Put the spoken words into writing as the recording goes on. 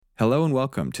Hello and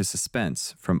welcome to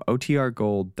Suspense from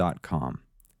OTRGold.com.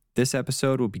 This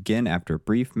episode will begin after a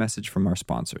brief message from our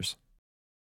sponsors.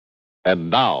 And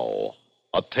now,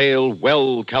 a tale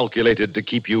well calculated to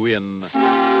keep you in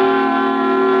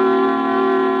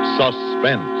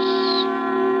suspense.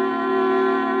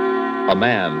 A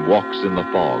man walks in the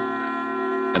fog,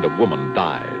 and a woman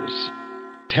dies.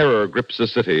 Terror grips the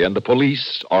city, and the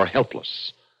police are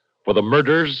helpless, for the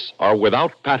murders are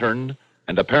without pattern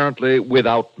and apparently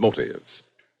without motive.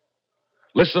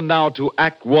 Listen now to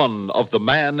Act One of The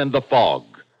Man in the Fog,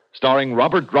 starring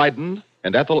Robert Dryden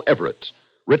and Ethel Everett,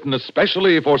 written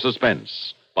especially for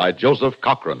Suspense by Joseph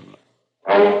Cochran.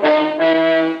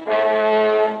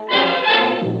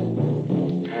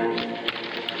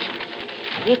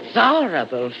 It's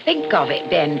horrible. Think of it,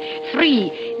 Ben.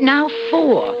 3, now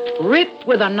 4. Ripped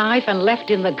with a knife and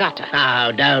left in the gutter.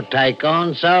 Oh, don't take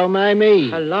on so,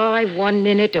 Mamie. Alive 1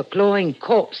 minute, a clawing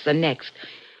corpse the next.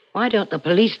 Why don't the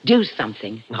police do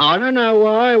something? I don't know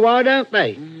why. Why don't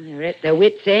they? They're at their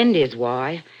wits' end is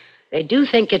why. They do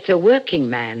think it's a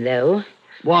working man, though.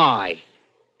 Why?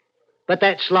 But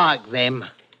that's like them,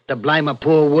 to blame a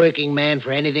poor working man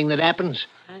for anything that happens.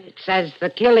 It says the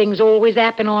killings always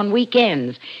happen on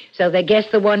weekends, so they guess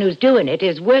the one who's doing it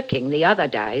is working the other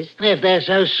days. If they're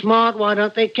so smart, why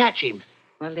don't they catch him?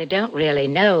 Well, they don't really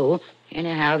know.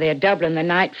 Anyhow, they're doubling the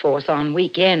night force on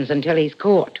weekends until he's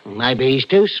caught. Maybe he's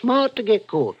too smart to get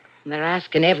caught. They're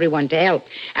asking everyone to help,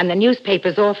 and the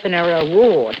newspaper's offering a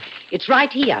reward. It's right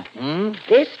here.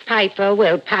 This paper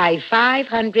will pay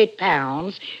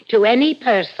 £500 to any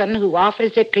person who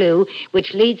offers a clue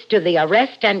which leads to the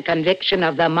arrest and conviction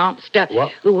of the monster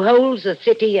who holds the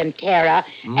city in terror.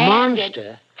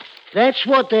 Monster? That's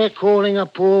what they're calling a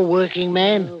poor working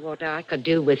man? Oh, what I could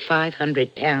do with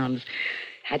 £500.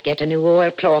 I'd get a new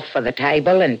oilcloth for the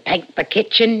table and paint the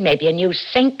kitchen, maybe a new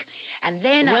sink, and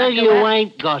then Well, you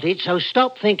ain't got it, so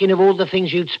stop thinking of all the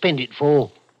things you'd spend it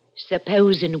for.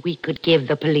 Supposing we could give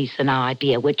the police an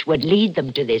idea which would lead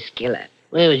them to this killer.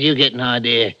 Where would you get an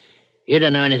idea? You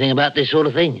don't know anything about this sort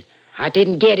of thing. I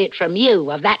didn't get it from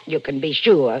you, of that you can be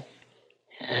sure.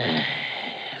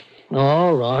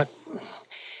 All right.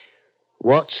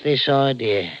 What's this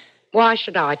idea? Why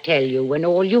should I tell you when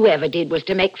all you ever did was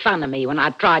to make fun of me when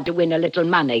I tried to win a little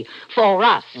money for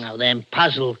us? Oh, them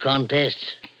puzzle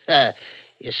contests.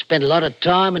 You spent a lot of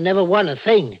time and never won a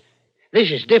thing. This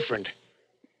is different.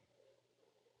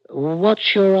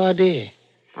 What's your idea?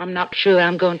 I'm not sure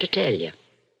I'm going to tell you.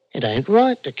 It ain't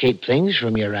right to keep things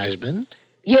from your husband.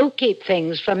 You keep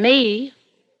things from me.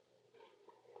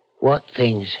 What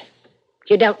things?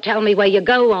 You don't tell me where you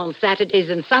go on Saturdays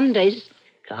and Sundays.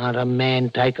 Can't a man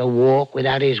take a walk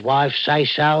without his wife say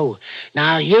so?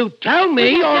 Now, you tell me,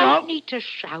 You or don't need to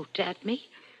shout at me.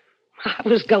 I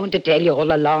was going to tell you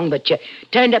all along, but you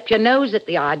turned up your nose at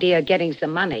the idea of getting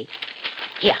some money.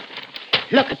 Here,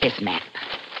 look at this map.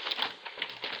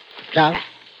 So?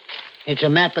 It's a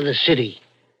map of the city.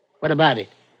 What about it?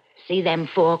 See them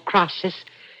 4 crosses?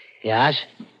 Yes?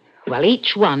 Well,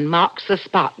 each one marks the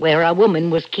spot where a woman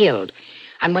was killed.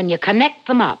 And when you connect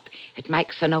them up, it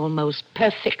makes an almost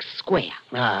perfect square.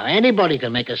 Ah, anybody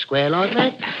can make a square like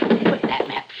that. Put that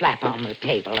map flap on the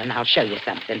table and I'll show you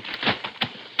something.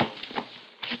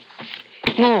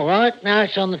 All right, now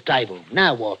it's on the table.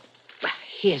 Now what? Well,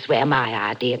 here's where my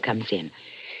idea comes in.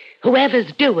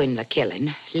 Whoever's doing the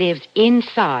killing lives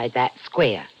inside that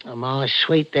square. Oh, my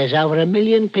sweet, there's over 1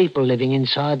 million people living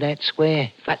inside that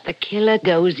square. But the killer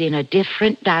goes in a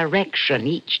different direction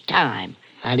each time.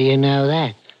 How do you know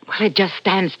that? Well, it just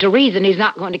stands to reason he's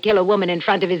not going to kill a woman in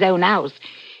front of his own house.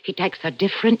 He takes a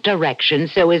different direction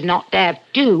so as not to have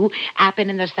 2 happen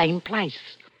in the same place.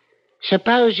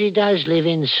 Suppose he does live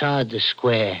inside the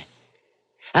square.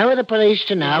 How are the police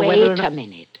to know whether or Wait a not...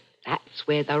 minute. That's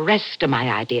where the rest of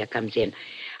my idea comes in.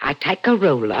 I take a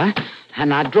ruler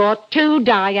and I draw 2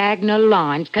 diagonal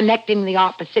lines connecting the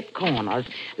opposite corners,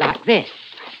 like this.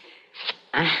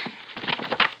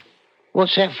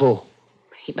 What's that for?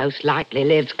 He most likely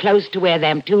lives close to where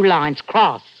them 2 lines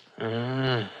cross.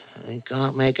 I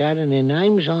can't make out any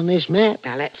names on this map.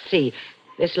 Now, let's see.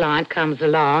 This line comes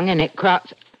along and it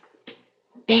crosses...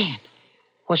 Dan,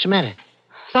 What's the matter?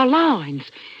 the lines.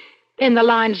 Then the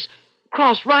lines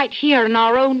cross right here in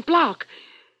our own block.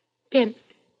 Ben,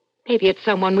 maybe it's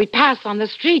someone we pass on the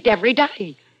street every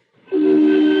day.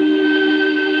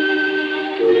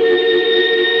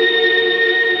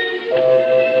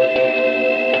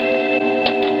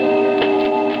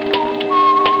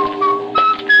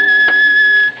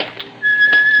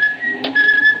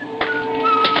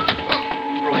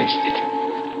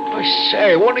 I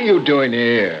say, what are you doing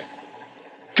here?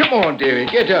 Come on, dearie,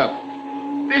 get up.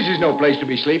 This is no place to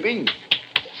be sleeping.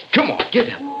 Come on, get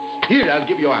up. Here, I'll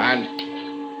give you a hand.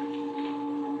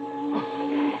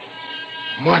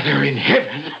 Mother in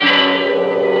heaven.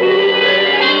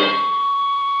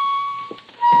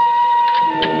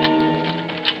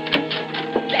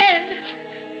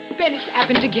 Ben, it's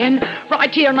happened again.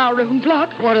 Right here in our own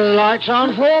block. What are the lights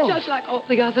on for? Just like all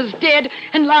the others, dead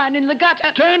and lying in the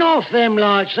gutter. Turn off them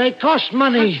lights. They cost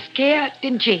money. I'm scared.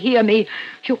 Didn't you hear me?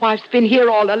 Your wife's been here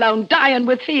all alone, dying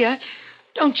with fear.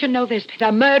 Don't you know there's been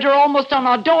a murder almost on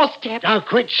our doorstep? Now,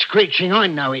 quit screeching. I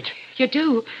know it. You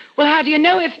do? Well, how do you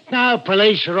know if... No,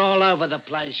 police are all over the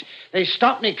place. They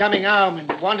stopped me coming home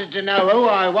and wanted to know who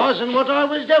I was and what I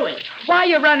was doing. Why are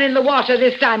you running the water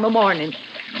this time of morning?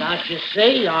 Can't you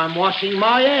see? I'm washing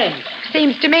my hands.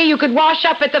 Seems to me you could wash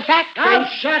up at the factory. Oh,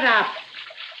 shut up.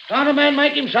 Can't a man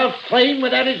make himself clean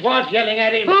without his wife yelling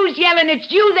at him? Who's yelling? It's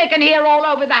you they can hear all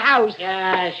over the house.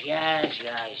 Yes.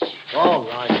 All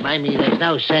right, Mamie, there's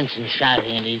no sense in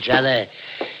shouting at each other.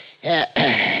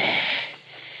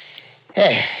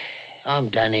 I'm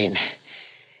done in.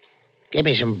 Give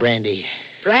me some brandy.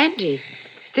 Brandy?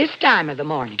 This time of the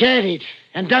morning? Get it,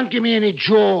 and don't give me any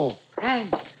jaw.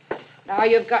 Brandy. Now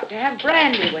you've got to have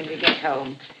brandy when you get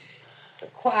home. To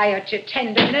quiet your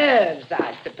tender nerves,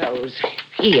 I suppose.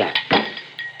 Here.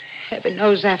 Heaven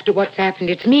knows after what's happened,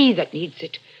 it's me that needs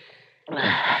it.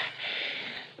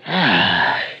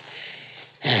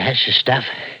 That's the stuff.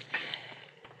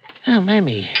 Oh,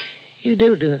 Mamie, you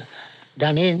do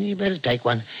done in. You better take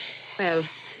one. Well,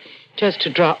 just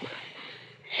a drop.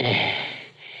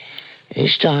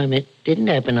 This time it didn't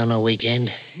happen on a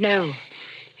weekend. No,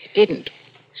 it didn't.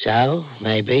 So,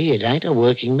 maybe it ain't a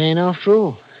working man after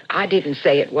all. I didn't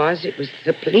say it was. It was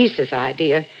the police's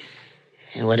idea.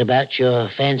 And what about your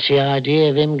fancy idea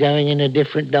of him going in a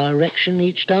different direction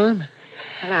each time?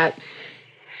 Well, I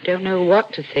don't know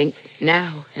what to think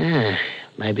now.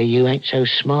 Maybe you ain't so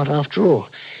smart after all.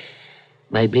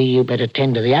 Maybe you better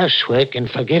tend to the housework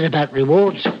and forget about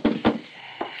rewards.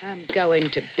 I'm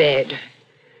going to bed.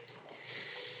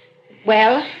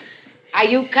 Well, are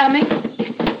you coming?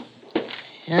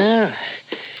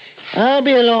 I'll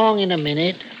be along in a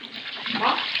minute.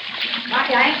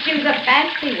 I ain't you the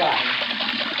fancy one.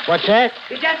 What's that?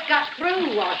 You just got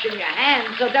through washing your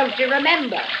hands, so don't you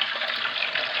remember?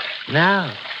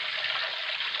 No,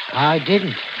 I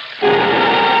didn't.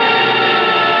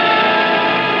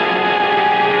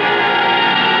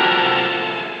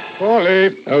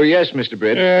 Paulie. Oh, yes, Mr.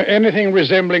 Britt. Anything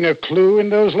resembling a clue in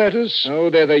those letters? Oh,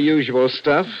 they're the usual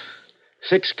stuff.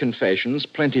 6 confessions,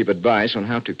 plenty of advice on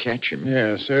how to catch him.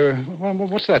 Yes.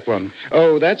 What's that one?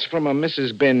 Oh, that's from a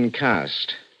Mrs. Ben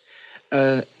Cast.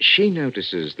 She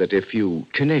notices that if you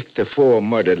connect the 4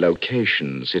 murder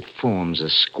locations, it forms a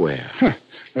square.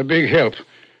 A big help.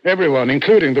 Everyone,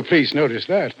 including the police, noticed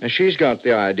that. Now, she's got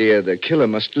the idea the killer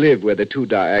must live where the 2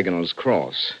 diagonals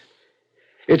cross.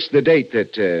 It's the date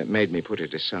that made me put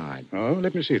it aside. Oh,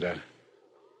 let me see that.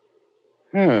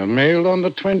 Mailed on the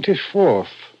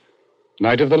 24th.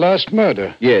 Night of the last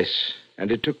murder. Yes,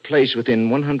 and it took place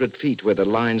within 100 feet where the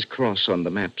lines cross on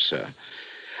the map, sir.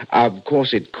 Of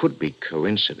course, it could be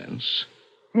coincidence.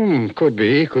 Could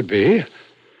be.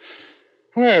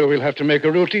 Well, we'll have to make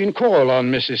a routine call on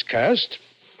Mrs. Cast.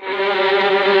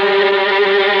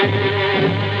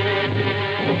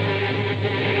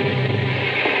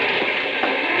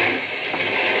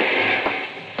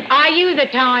 Are you the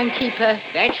timekeeper?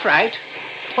 That's right.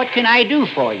 What can I do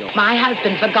for you? My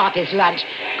husband forgot his lunch.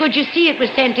 Could you see it was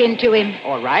sent in to him?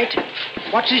 All right.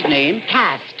 What's his name?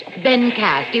 Cast. Ben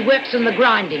Cast. He works in the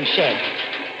grinding shed.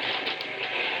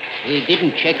 He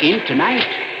didn't check in tonight.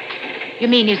 You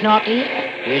mean he's not here?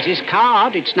 Here's his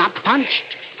card. It's not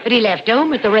punched. But he left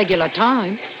home at the regular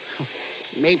time.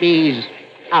 Maybe he's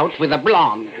out with a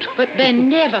blonde. But Ben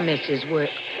never misses work.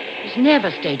 He's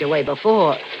never stayed away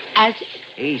before.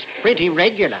 He's pretty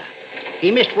regular. He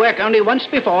missed work only once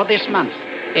before this month.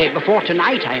 Before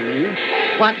tonight, I mean.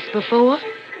 Once before?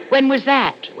 When was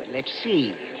that? Well, let's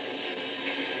see.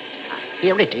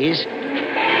 Here it is.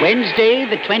 Wednesday,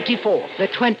 the 24th. The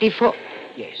 24th?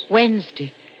 Yes.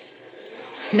 Wednesday.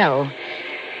 No,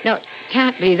 it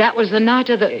can't be. That was the night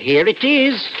of the... Here it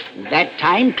is. That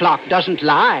time clock doesn't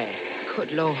lie.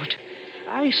 Good Lord.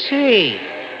 I say,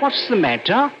 what's the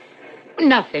matter?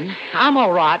 Nothing. I'm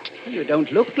all right. You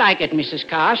don't look like it, Mrs.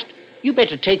 Cast. You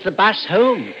better take the bus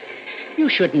home. You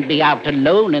shouldn't be out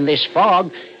alone in this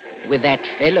fog with that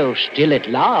fellow still at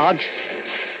large.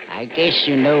 I guess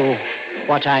you know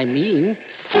what I mean.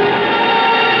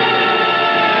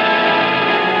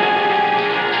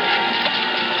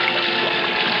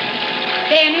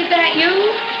 Ben, is that you?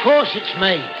 Of course it's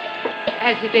me.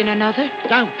 Has there been another?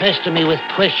 Don't pester me with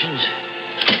questions.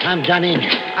 I'm done in.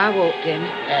 I walked in.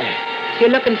 If you're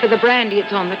looking for the brandy,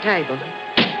 it's on the table.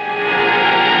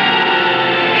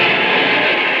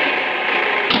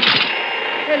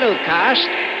 Hello, Cast.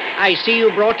 I see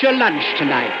you brought your lunch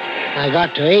tonight. I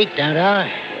got to eat, don't I?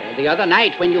 Well, the other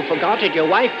night when you forgot it, your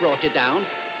wife brought it down.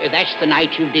 That's the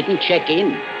night you didn't check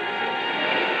in.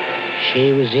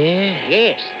 She was here?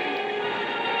 Yes.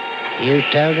 You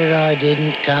told her I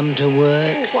didn't come to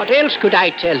work? What else could I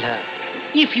tell her?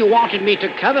 If you wanted me to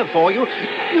cover for you,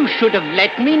 you should have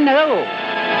let me know.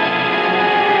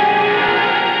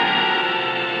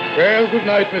 Well, good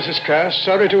night, Mrs. Cass.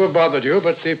 Sorry to have bothered you,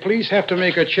 but the police have to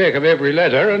make a check of every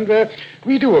letter, and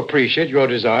we do appreciate your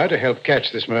desire to help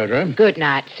catch this murderer. Good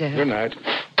night, sir. Good night.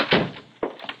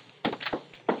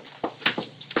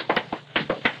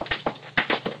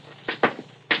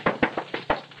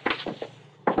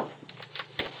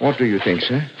 What do you think,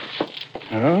 sir?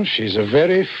 Oh, she's a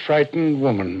very frightened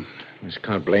woman. Just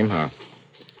can't blame her.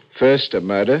 First a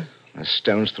murder, a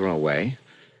stone's throw away.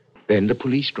 Then the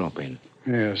police drop in.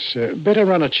 Yes, better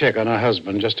run a check on her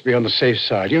husband just to be on the safe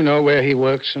side. You know where he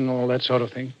works and all that sort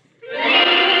of thing.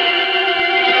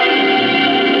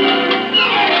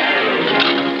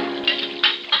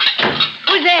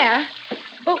 Who's there?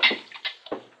 Oh,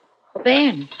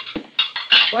 Ben.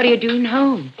 What are you doing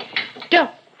home?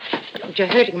 Don't you're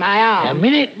hurting my arm. The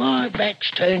minute my back's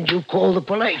turned, you call the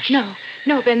police. No,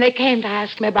 Ben, they came to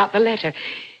ask me about the letter.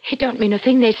 It don't mean a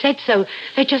thing. They said so.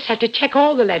 They just have to check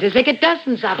all the letters. They get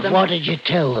dozens of them. What did you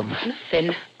tell them?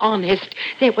 Nothing. Honest.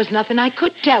 There was nothing I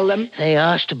could tell them. They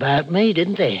asked about me,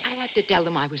 didn't they? I had to tell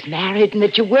them I was married and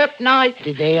that you worked nights.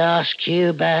 Did they ask you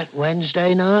about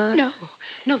Wednesday night?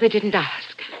 No, they didn't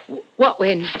ask. What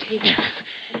Wednesday?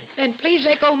 Then please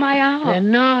let go my arm. The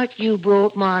night you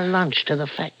brought my lunch to the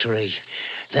factory.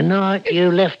 The night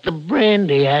you left the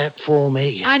brandy out for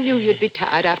me. I knew you'd be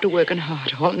tired after working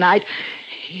hard all night.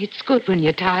 It's good when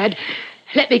you're tired.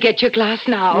 Let me get your glass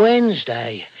now.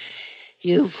 Wednesday.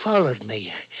 You followed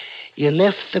me. You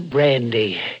left the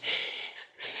brandy.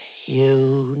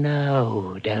 You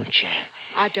know, don't you?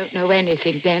 I don't know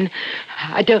anything, Ben.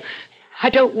 I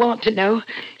don't want to know.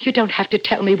 You don't have to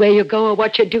tell me where you go or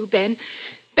what you do, Ben.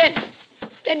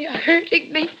 Ben, you're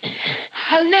hurting me.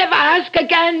 I'll never ask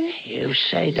again. You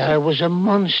said I was a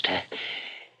monster.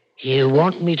 You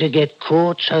want me to get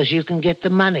caught so as you can get the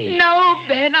money? No,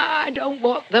 Ben, I don't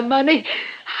want the money.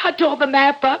 I tore the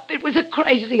map up. It was a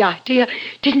crazy idea.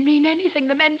 Didn't mean anything.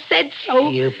 The men said so.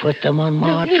 You put them on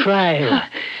my trail.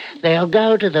 They'll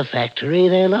go to the factory.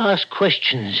 They'll ask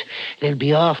questions. They'll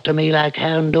be after me like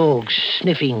hound dogs,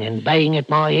 sniffing and baying at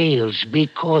my heels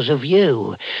because of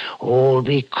you. All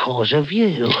because of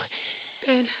you.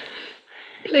 Ben,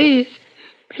 please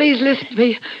listen to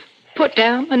me. Put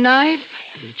down the knife.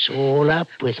 It's all up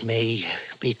with me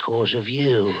because of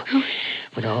you.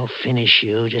 But I'll finish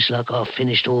you just like I've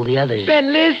finished all the others.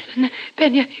 Ben, listen.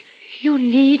 Ben, you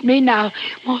need me now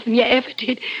more than you ever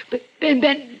did. But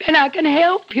Ben, I can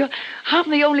help you. I'm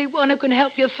the only one who can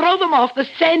help you throw them off the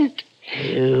scent.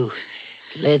 You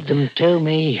led them to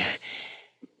me.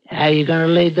 How are you going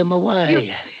to lead them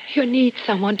away? You need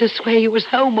someone to swear you was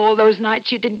home all those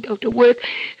nights you didn't go to work.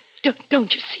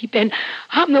 Don't you see, Ben?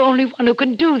 I'm the only one who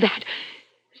can do that.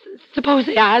 Suppose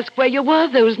they ask where you were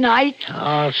those nights.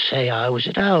 I'll say I was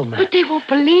at home. But they won't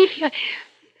believe you.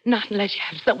 Not unless you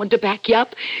have someone to back you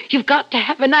up. You've got to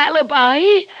have an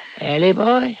alibi.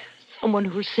 Alibi? Someone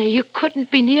who'll say you couldn't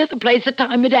be near the place the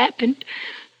time it happened.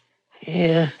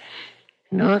 You're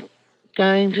not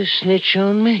going to snitch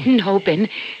on me? No, Ben.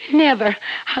 Never.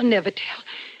 I'll never tell.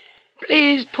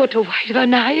 Please put away the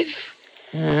knife.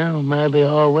 Well, maybe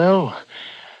I will.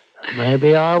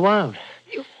 Maybe I won't.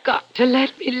 You've got to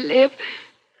let me live.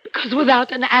 Because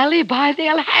without an alibi,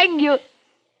 they'll hang you.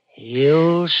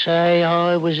 You'll say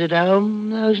I was at home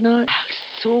those nights?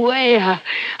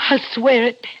 I'll swear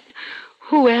it, Ben.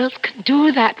 Who else can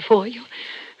do that for you?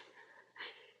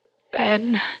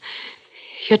 Ben,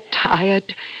 you're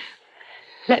tired.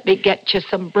 Let me get you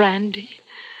some brandy.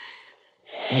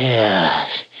 Yeah.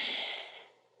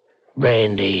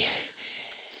 Brandy.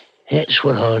 That's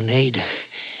what I need.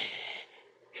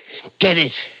 Get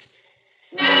it.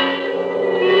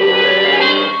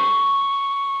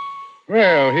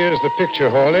 Well, here's the picture,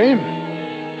 Hawley.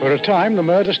 For a time, the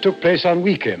murders took place on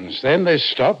weekends. Then they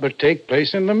stop but take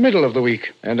place in the middle of the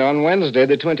week. And on Wednesday,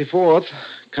 the 24th,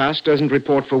 Cast doesn't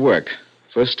report for work.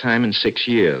 First time in 6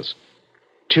 years.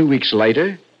 2 weeks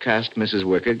later, Cast misses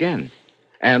work again.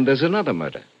 And there's another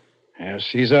murder. Yes,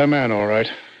 he's our man, all right.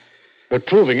 But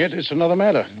proving it's another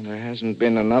matter. There hasn't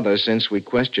been another since we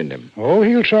questioned him. Oh,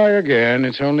 he'll try again.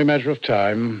 It's only a matter of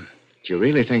time. Do you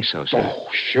really think so, sir? Oh,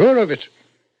 sure of it.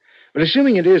 But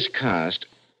assuming it is Cast,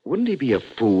 wouldn't he be a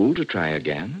fool to try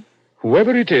again?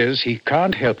 Whoever it is, he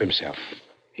can't help himself.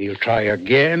 He'll try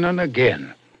again and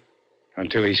again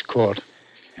until he's caught.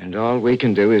 And all we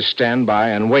can do is stand by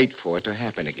and wait for it to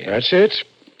happen again. That's it.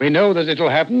 We know that it'll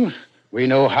happen. We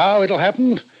know how it'll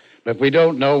happen. But we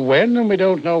don't know when and we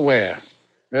don't know where.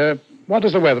 What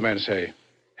does the weatherman say?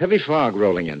 Heavy fog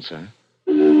rolling in, sir.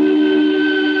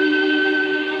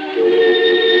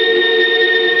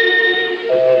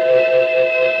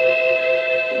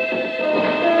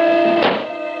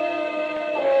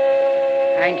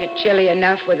 Ain't it chilly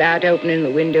enough without opening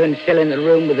the window and filling the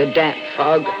room with a damp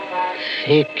fog?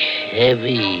 Thick,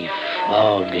 heavy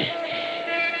fog.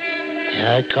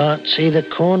 I can't see the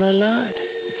corner light.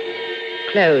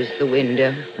 Close the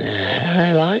window.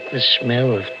 I like the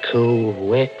smell of cool,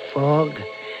 wet fog.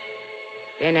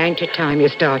 Ben, ain't it time you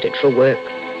started for work?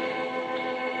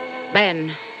 Ben.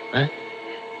 Huh?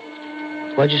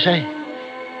 What'd you say?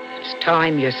 It's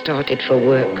time you started for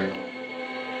work.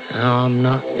 I'm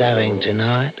not going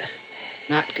tonight.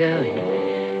 Not going?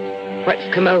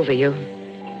 What's come over you?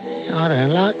 I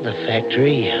don't like the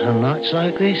factory on nights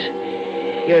like this.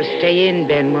 You'll stay in,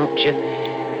 Ben, won't you?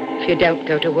 If you don't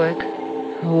go to work.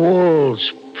 The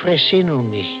walls press in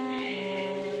on me.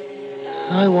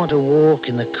 I want to walk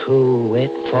in the cool,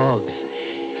 wet fog.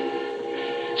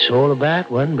 It's all about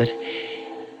one, but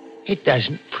it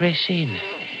doesn't press in.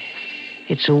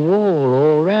 It's a wall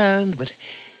all round, but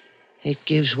it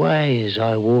gives way as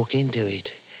I walk into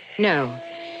it. No.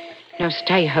 No,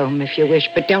 stay home if you wish,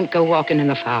 but don't go walking in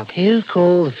the fog. You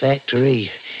call the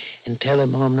factory and tell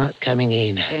them I'm not coming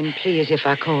in. Ben, please, if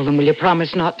I call them, will you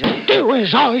promise not to? Do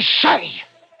as I say!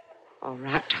 All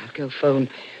right, I'll go phone.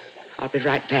 I'll be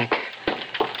right back.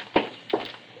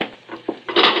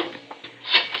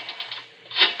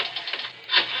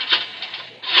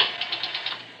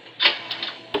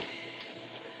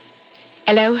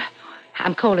 Hello?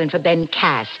 I'm calling for Ben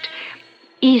Cast.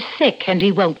 He's sick and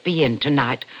he won't be in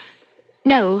tonight.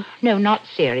 No, not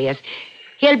serious.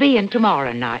 He'll be in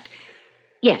tomorrow night.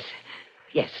 Yes,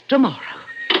 tomorrow.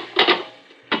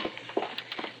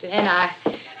 Ben,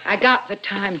 I got the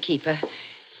timekeeper.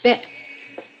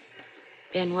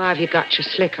 Ben, why have you got your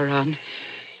slicker on?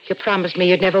 You promised me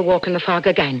you'd never walk in the fog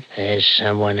again. There's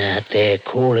someone out there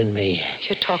calling me.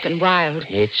 You're talking wild.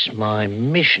 It's my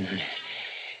mission.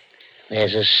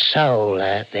 There's a soul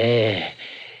out there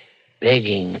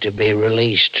begging to be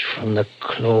released from the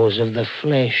claws of the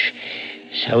flesh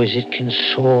so as it can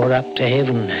soar up to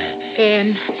heaven.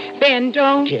 Ben,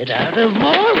 don't. Get out of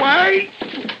my way!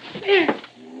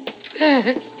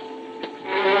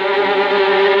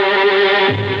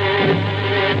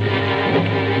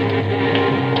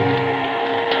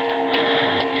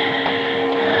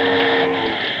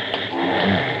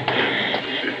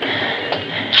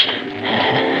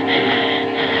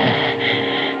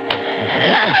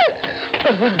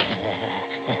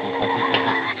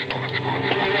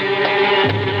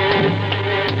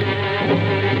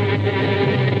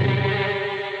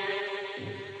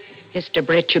 Mr.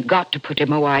 Brett, you've got to put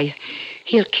him away.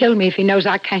 He'll kill me if he knows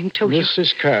I came to you.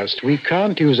 Mrs. Cast, we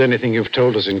can't use anything you've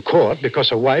told us in court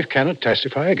because a wife cannot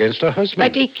testify against her husband.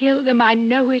 But he killed him, I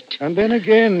know it. And then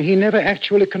again, he never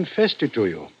actually confessed it to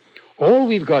you. All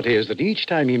we've got is that each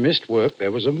time he missed work,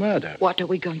 there was a murder. What are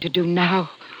we going to do now?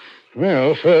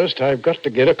 Well, first, I've got to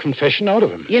get a confession out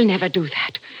of him. You'll never do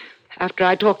that. After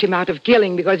I talked him out of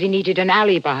killing because he needed an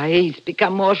alibi, he's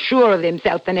become more sure of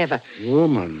himself than ever.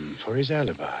 Woman for his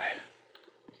alibi.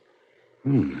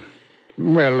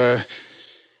 Well,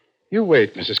 you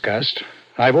wait, Mrs. Cast.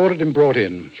 I've ordered him brought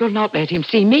in. You'll not let him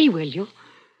see me, will you?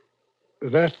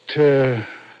 That,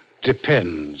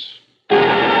 depends.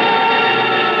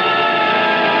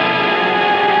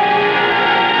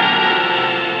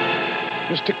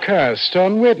 Mr. Cast,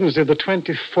 on Wednesday the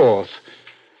 24th,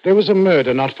 there was a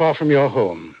murder not far from your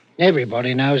home.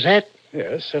 Everybody knows that.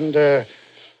 Yes, and,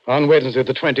 on Wednesday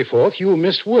the 24th, you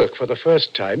missed work for the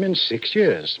first time in 6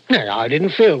 years. I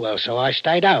didn't feel well, so I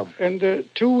stayed home. And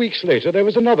 2 weeks later, there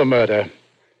was another murder.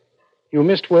 You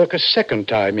missed work a second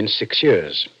time in 6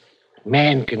 years.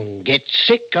 Man can get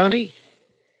sick, can't he?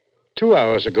 2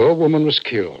 hours ago, a woman was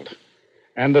killed.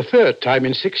 And the third time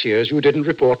in 6 years, you didn't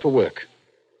report for work.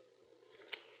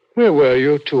 Where were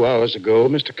you 2 hours ago,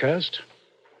 Mr. Cast?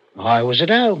 I was at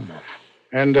home.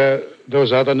 And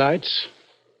those other nights,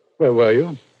 where were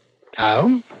you?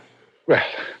 Home? Well,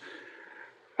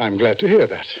 I'm glad to hear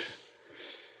that.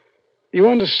 You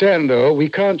understand, though, we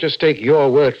can't just take your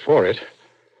word for it.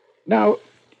 Now,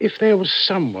 if there was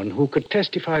someone who could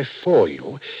testify for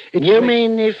you... You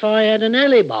mean if I had an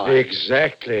alibi?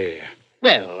 Exactly.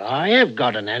 Well, I have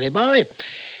got an alibi.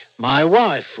 My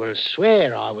wife will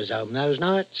swear I was home those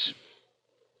nights.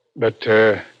 But,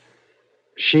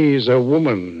 she's a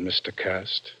woman, Mr.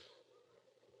 Cast.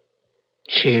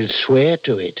 She'll swear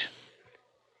to it.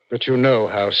 But you know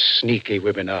how sneaky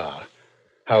women are.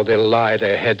 How they'll lie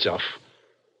their heads off.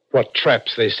 What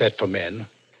traps they set for men.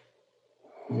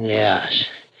 Yes.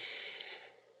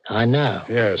 I know.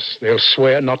 Yes, they'll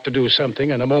swear not to do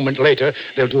something, and a moment later,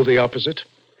 they'll do the opposite.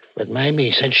 But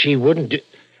Mamie said she wouldn't do...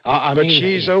 But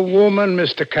she's a woman,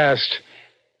 Mr. Cast.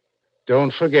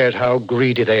 Don't forget how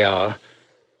greedy they are.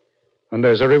 And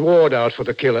there's a reward out for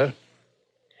the killer.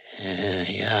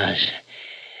 Yes.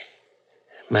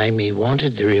 Mamie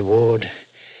wanted the reward.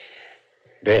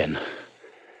 Ben,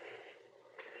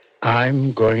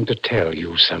 I'm going to tell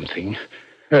you something.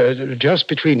 Just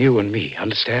between you and me,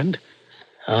 understand?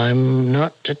 I'm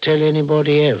not to tell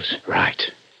anybody else. Right.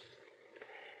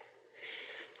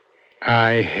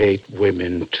 I hate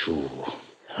women, too.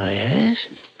 Oh, yes?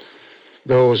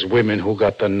 Those women who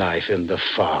got the knife in the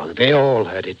fog, they all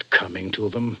had it coming to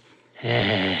them.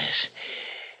 Yes.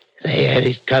 They had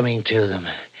it coming to them.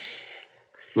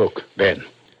 Look, Ben,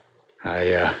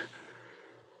 I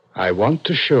want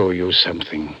to show you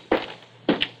something.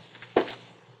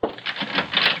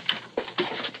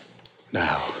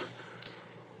 Now,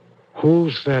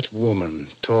 who's that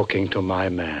woman talking to my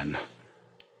man?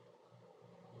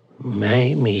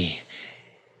 Mamie.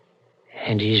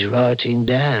 And he's writing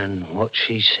down what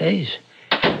she says.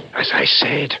 As I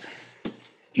said,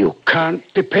 you can't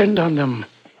depend on them.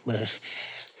 But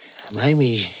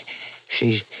Mamie,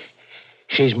 she's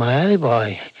my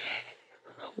alibi.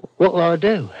 What will I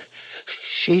do?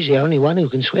 She's the only one who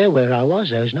can swear where I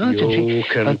was those nights. You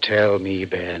can tell me,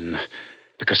 Ben,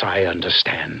 because I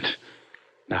understand.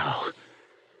 Now,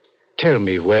 tell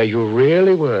me where you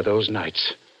really were those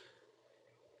nights.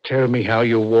 Tell me how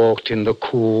you walked in the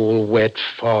cool, wet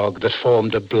fog that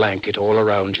formed a blanket all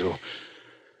around you.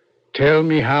 Tell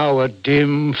me how a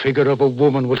dim figure of a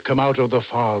woman would come out of the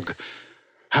fog.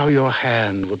 How your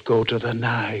hand would go to the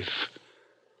knife.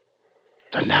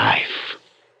 The knife.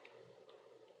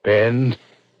 Ben?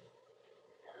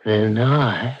 The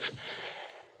knife?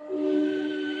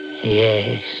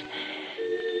 Yes.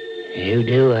 You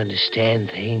do understand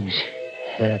things.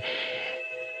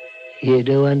 You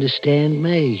do understand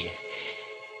me.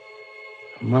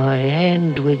 My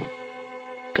hand would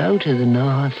go to the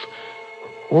knife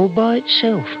all by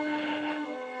itself.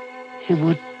 It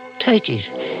would take it.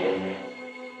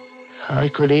 I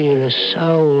could hear a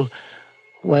soul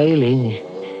wailing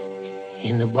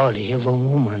in the body of a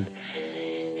woman,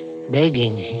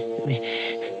 begging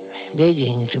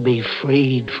to be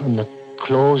freed from the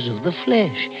claws of the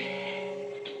flesh.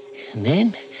 And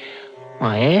then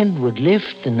my hand would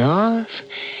lift the knife,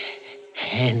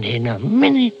 and in a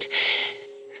minute,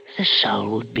 the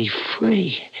soul would be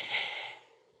free.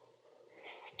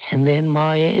 And then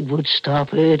my head would stop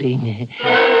hurting.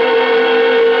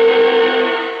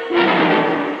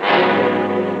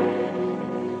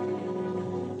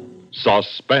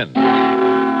 Suspense.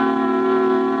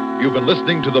 You've been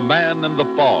listening to The Man in the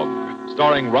Fog,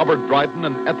 starring Robert Dryden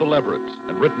and Ethel Everett,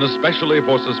 and written especially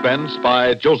for Suspense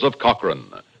by Joseph Cochran.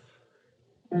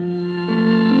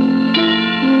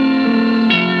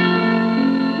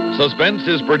 Suspense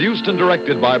is produced and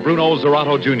directed by Bruno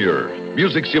Zerato Jr.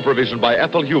 Music supervision by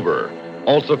Ethel Huber.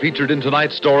 Also featured in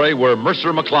tonight's story were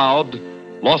Mercer McLeod,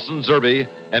 Lawson Zerby,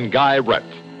 and Guy Repp.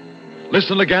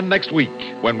 Listen again next week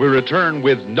when we return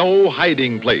with No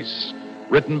Hiding Place,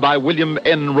 written by William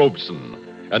N. Robeson.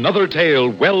 Another tale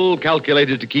well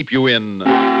calculated to keep you in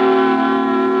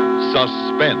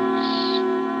suspense.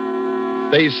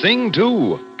 They sing,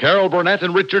 too. Carol Burnett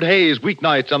and Richard Hayes,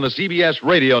 weeknights on the CBS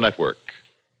Radio Network.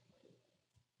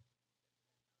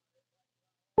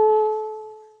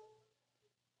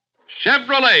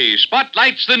 Chevrolet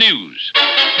spotlights the news.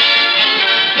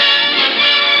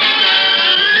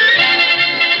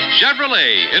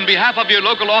 Chevrolet, in behalf of your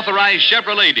local authorized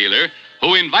Chevrolet dealer,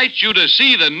 who invites you to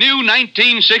see the new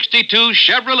 1962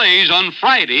 Chevrolets on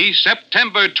Friday,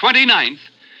 September 29th,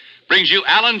 brings you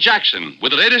Alan Jackson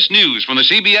with the latest news from the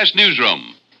CBS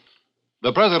newsroom.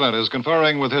 The president is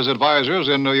conferring with his advisors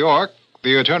in New York.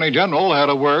 The attorney general had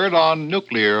a word on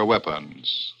nuclear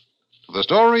weapons. The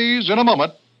stories in a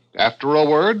moment, after a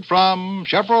word from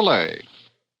Chevrolet.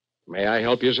 May I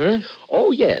help you, sir?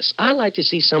 Oh, yes. I'd like to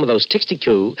see some of those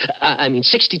 62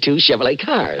 Chevrolet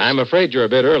cars. I'm afraid you're a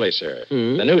bit early, sir.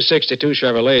 The new 62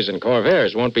 Chevrolets and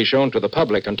Corvairs won't be shown to the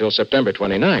public until September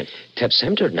 29th.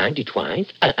 September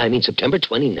 29th? September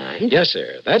 29th? Yes,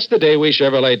 sir. That's the day we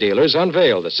Chevrolet dealers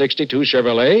unveil the 62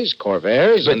 Chevrolets,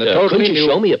 Corvairs, and the totally couldn't you new...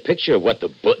 show me a picture of what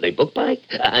they look like?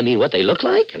 What they look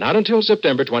like? Not until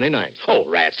September 29th. Oh,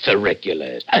 that's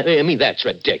ridiculous. That's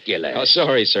ridiculous. Oh,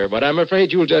 sorry, sir, but I'm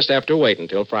afraid you'll just have to wait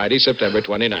until Friday, September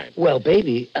 29th. Well,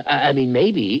 baby,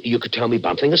 maybe you could tell me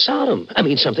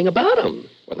something about them.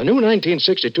 Well, the new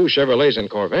 1962 Chevrolets and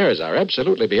Corvairs are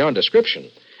absolutely beyond description.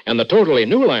 And the totally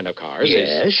new line of cars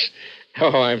Yes?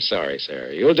 Oh, I'm sorry,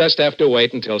 sir. You'll just have to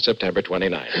wait until September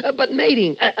 29th. But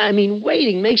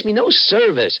waiting makes me no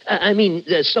service.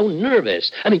 So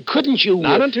nervous. Couldn't you...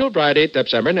 Not until Friday,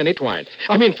 September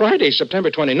 29th. Friday,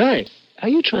 September 29th. Are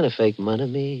you trying to fake money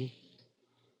me?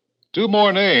 2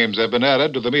 more names have been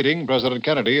added to the meeting President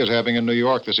Kennedy is having in New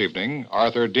York this evening.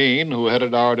 Arthur Dean, who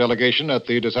headed our delegation at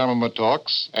the disarmament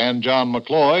talks, and John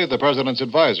McCloy, the president's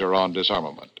advisor on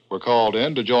disarmament, were called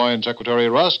in to join Secretary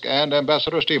Rusk and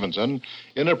Ambassador Stevenson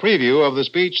in a preview of the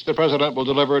speech the president will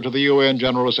deliver to the UN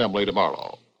General Assembly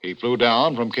tomorrow. He flew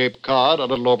down from Cape Cod a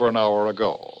little over an hour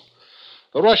ago.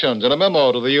 The Russians, in a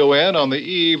memo to the UN on the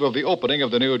eve of the opening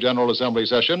of the new General Assembly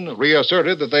session,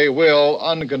 reasserted that they will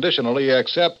unconditionally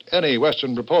accept any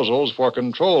Western proposals for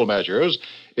control measures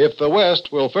if the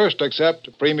West will first accept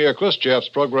Premier Khrushchev's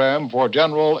program for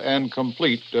general and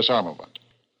complete disarmament.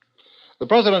 The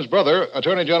president's brother,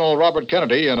 Attorney General Robert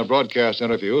Kennedy, in a broadcast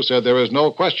interview, said there is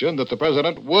no question that the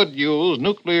president would use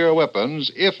nuclear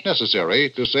weapons, if necessary,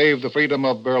 to save the freedom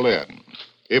of Berlin.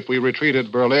 If we retreat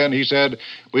at Berlin, he said,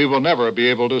 we will never be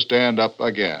able to stand up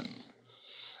again.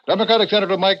 Democratic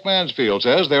Senator Mike Mansfield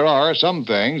says there are some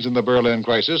things in the Berlin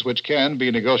crisis which can be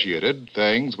negotiated,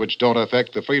 things which don't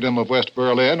affect the freedom of West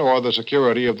Berlin or the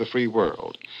security of the free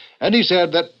world. And he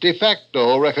said that de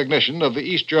facto recognition of the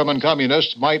East German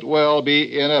communists might well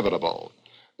be inevitable.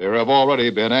 There have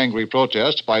already been angry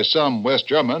protests by some West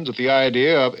Germans at the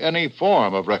idea of any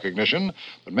form of recognition,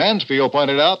 but Mansfield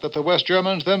pointed out that the West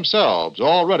Germans themselves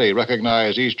already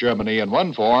recognize East Germany in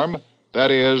one form, that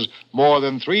is, more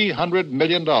than $300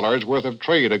 million worth of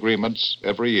trade agreements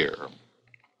every year.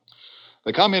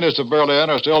 The communists of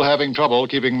Berlin are still having trouble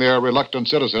keeping their reluctant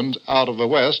citizens out of the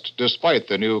West, despite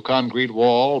the new concrete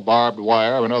wall, barbed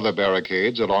wire, and other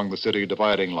barricades along the city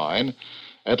dividing line.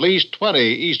 At least 20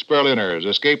 East Berliners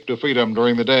escaped to freedom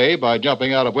during the day by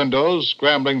jumping out of windows,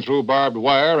 scrambling through barbed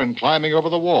wire, and climbing over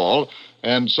the wall,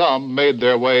 and some made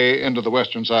their way into the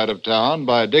western side of town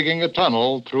by digging a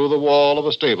tunnel through the wall of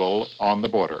a stable on the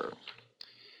border.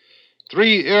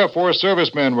 3 Air Force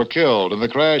servicemen were killed in the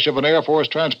crash of an Air Force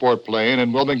transport plane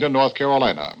in Wilmington, North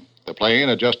Carolina. The plane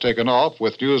had just taken off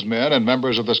with newsmen and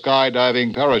members of the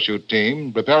skydiving parachute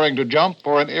team preparing to jump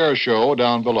for an air show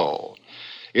down below.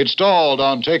 It stalled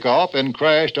on takeoff and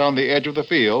crashed on the edge of the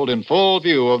field in full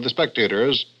view of the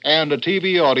spectators and a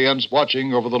TV audience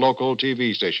watching over the local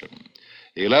TV station.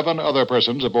 11 other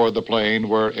persons aboard the plane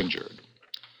were injured.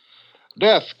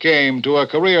 Death came to a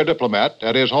career diplomat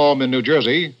at his home in New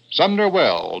Jersey. Sumner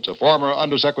Wells, a former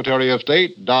Undersecretary of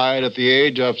State, died at the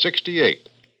age of 68.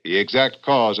 The exact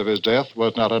cause of his death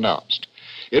was not announced.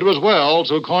 It was Wells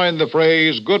who coined the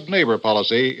phrase good neighbor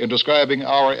policy in describing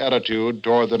our attitude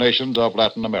toward the nations of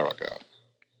Latin America.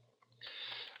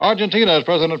 Argentina's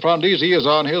President Frondizi is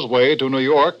on his way to New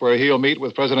York, where he'll meet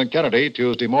with President Kennedy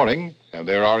Tuesday morning. And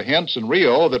there are hints in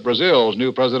Rio that Brazil's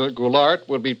new President Goulart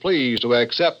would be pleased to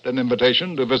accept an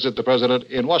invitation to visit the president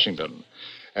in Washington.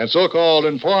 And so-called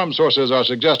informed sources are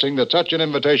suggesting that such an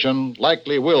invitation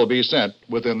likely will be sent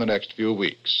within the next few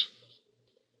weeks.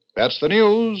 That's the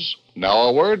news. Now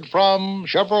a word from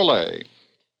Chevrolet.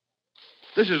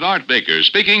 This is Art Baker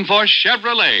speaking for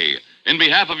Chevrolet in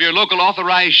behalf of your local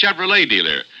authorized Chevrolet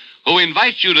dealer, who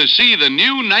invites you to see the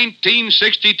new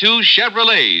 1962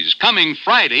 Chevrolets coming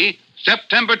Friday,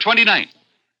 September 29th.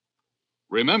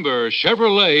 Remember,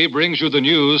 Chevrolet brings you the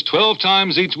news 12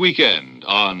 times each weekend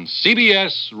on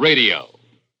CBS Radio.